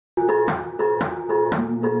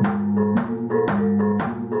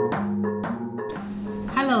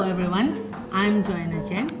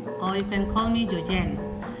you can call me Joanna.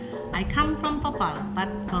 I come from Papal, but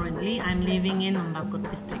currently I'm living in Mbakut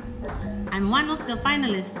district. I'm one of the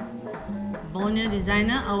finalists Borneo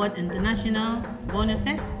Designer Award International Borneo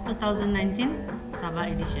Fest 2019 Sabah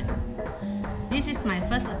edition. This is my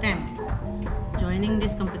first attempt joining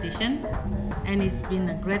this competition, and it's been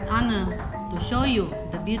a great honor to show you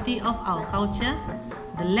the beauty of our culture,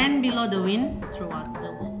 the land below the wind throughout the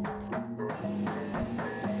world.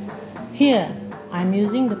 Here, I'm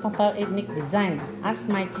using the Papal ethnic design as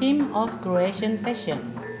my theme of Croatian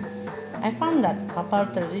fashion. I found that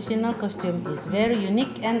Papal traditional costume is very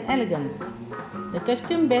unique and elegant. The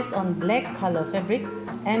costume based on black color fabric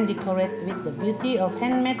and decorated with the beauty of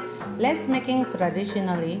handmade lace making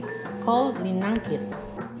traditionally called linangkit.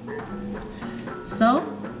 So,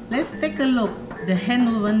 let's take a look at the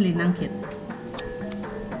hand-woven linangkit.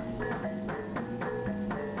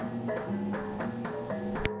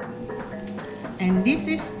 And this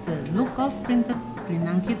is the look of printed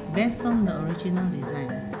linangkit based on the original design.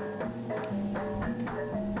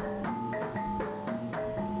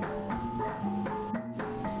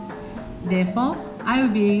 Therefore, I will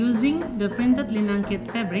be using the printed linangkit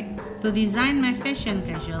fabric to design my fashion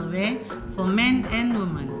casual wear for men and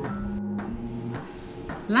women.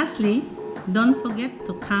 Lastly, don't forget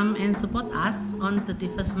to come and support us on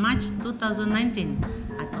 31st March 2019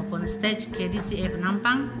 at Open Stage KDCA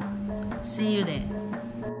Penampang. See you there.